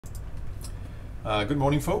Good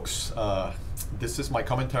morning, folks. This is my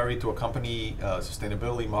commentary to accompany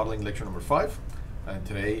Sustainability Modeling Lecture number 5, and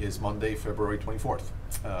today is Monday, February 24th.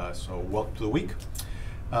 So welcome to the week.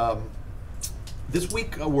 This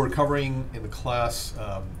week we're covering in the class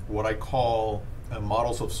what I call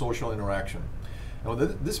models of social interaction. Now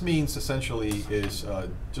this means essentially is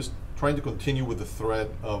just trying to continue with the thread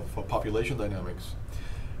of population dynamics.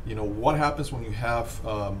 You know, what happens when you have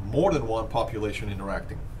more than one population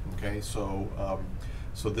interacting? Okay, so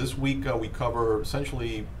this week we cover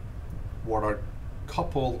essentially what are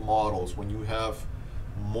coupled models when you have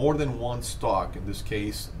more than one stock. In this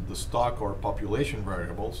case, the stock or population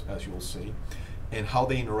variables, as you will see, and how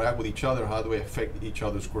they interact with each other, how do they affect each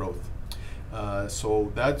other's growth.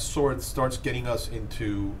 So that sort of starts getting us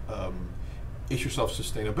into issues of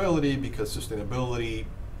sustainability, because sustainability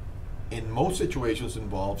in most situations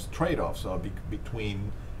involves trade-offs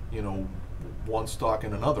between, you know, one stock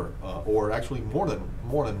and another, or actually more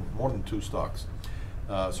than two stocks.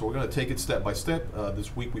 So we're going to take it step by step.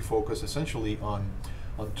 This week we focus essentially on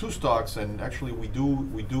two stocks, and actually we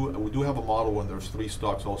do have a model when there's three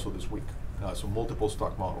stocks also this week. So multiple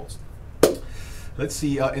stock models. Let's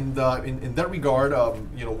see. In that regard,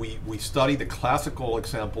 you know, we study the classical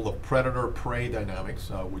example of predator-prey dynamics,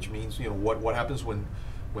 which means, you know, what happens when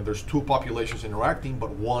there's two populations interacting, but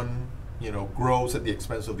one, you know, grows at the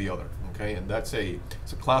expense of the other. Okay, and it's a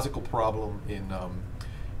classical problem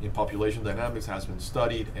in population dynamics, has been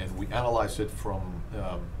studied, and we analyze it from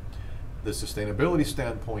the sustainability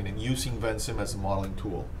standpoint and using Vensim as a modeling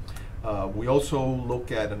tool. We also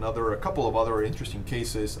look at a couple of other interesting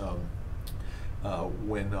cases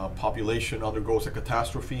when population undergoes a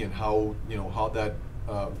catastrophe, and how that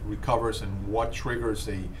recovers, and what triggers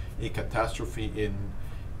a catastrophe in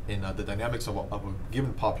the dynamics of a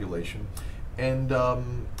given population. And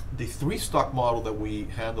the three stock model that we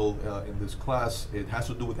handle in this class, it has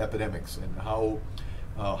to do with epidemics and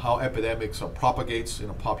how epidemics propagates in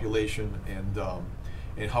a population,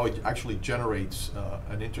 and how it actually generates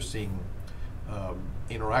an interesting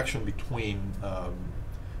interaction between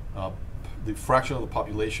the fraction of the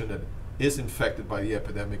population that is infected by the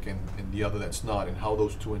epidemic and the other that's not, and how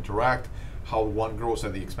those two interact, how one grows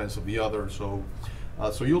at the expense of the other. So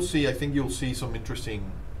you'll see, I think you'll see some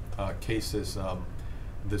interesting cases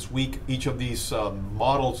this week. Each of these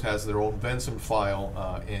models has their own Vensim file,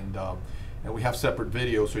 and we have separate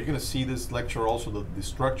videos. So you're going to see this lecture also. The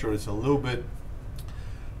structure is a little bit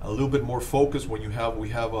more focused when we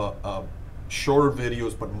have a shorter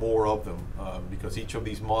videos, but more of them, because each of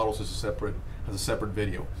these models has a separate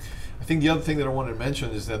video. I think the other thing that I wanted to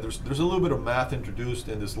mention is that there's a little bit of math introduced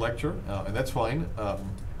in this lecture, and that's fine.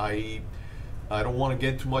 I don't want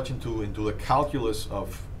to get too much into the calculus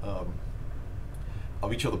of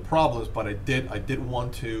each of the problems, but I did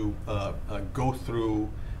want to go through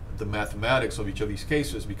the mathematics of each of these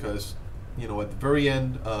cases, because, you know, at the very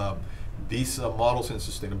end, these models in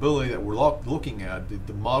sustainability that we're looking at,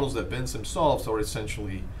 the models that Vensim solves are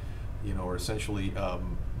essentially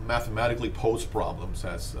mathematically posed problems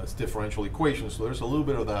as differential equations. So there's a little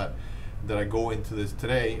bit of that I go into this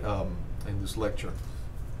today in this lecture.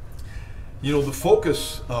 You know, the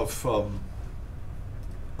focus of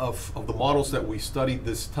the models that we studied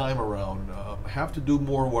this time around have to do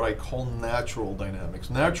more what I call natural dynamics.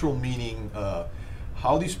 Natural meaning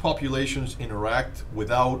how these populations interact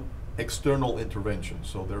without external intervention.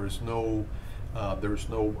 So there is no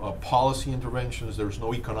policy interventions, there's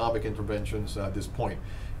no economic interventions at this point.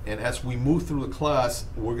 And as we move through the class,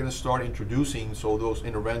 we're going to start introducing those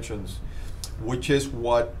interventions, which is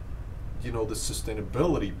what, you know, the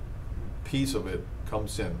sustainability piece of it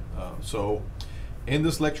comes in. So in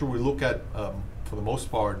this lecture we look at, for the most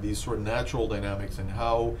part, these sort of natural dynamics and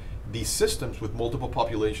how these systems with multiple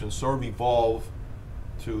populations sort of evolve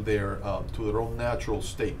to their own natural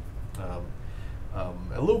state.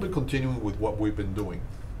 A little bit continuing with what we've been doing.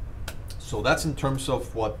 So that's in terms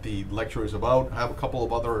of what the lecture is about. I have a couple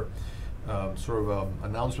of other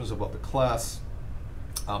announcements about the class.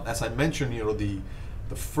 As I mentioned, you know, the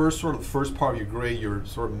first part of your grade, your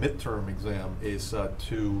sort of midterm exam, is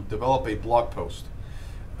to develop a blog post.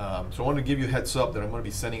 So I want to give you a heads up that I'm going to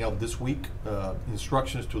be sending out this week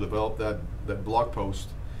instructions to develop that blog post.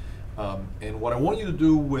 And what I want you to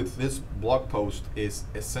do with this blog post is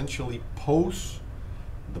essentially post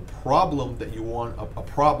the problem that you want, a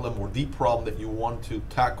problem or the problem that you want to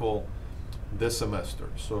tackle this semester.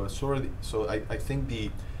 So I think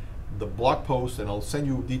the blog post, and I'll send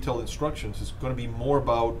you detailed instructions, is going to be more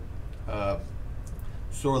about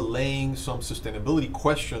sort of laying some sustainability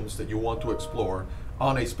questions that you want to explore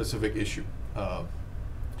on a specific issue.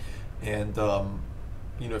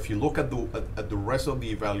 you know, if you look at the rest of the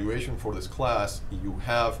evaluation for this class, you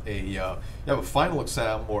have a final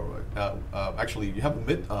exam, or actually you have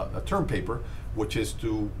a term paper, which is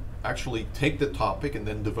to actually take the topic and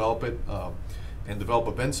then develop it and develop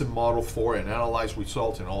a Venn model for it and analyze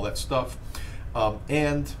results and all that stuff.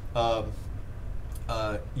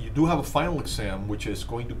 You do have a final exam, which is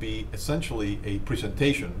going to be essentially a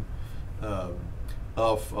presentation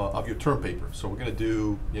of your term paper. So we're going to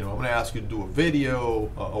do, you know, I'm going to ask you to do a video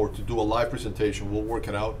or to do a live presentation. We'll work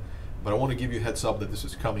it out, but I want to give you a heads up that this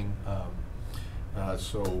is coming.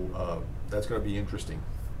 So that's going to be interesting.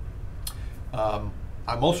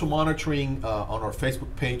 I'm also monitoring on our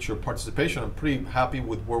Facebook page your participation. I'm pretty happy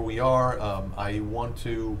with where we are. I want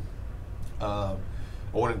to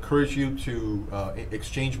encourage you to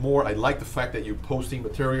exchange more. I like the fact that you're posting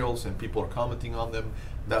materials and people are commenting on them.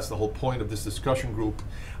 That's the whole point of this discussion group.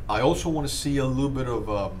 I also want to see a little bit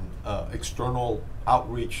of external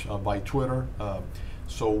outreach by Twitter.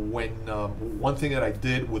 So when one thing that I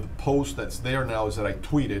did with the post that's there now is that I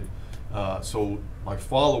tweeted. So my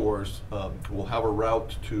followers will have a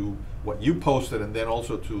route to what you posted and then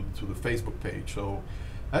also to the Facebook page. So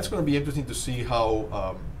that's going to be interesting to see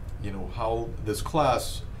how you know, how this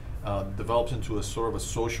class develops into a sort of a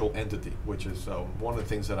social entity, which is one of the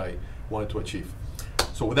things that I wanted to achieve.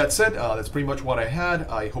 So with that said, that's pretty much what I had.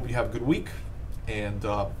 I hope you have a good week, and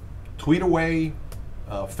tweet away,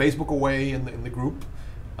 Facebook away in the group,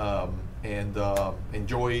 and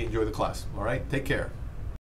enjoy the class. All right, take care.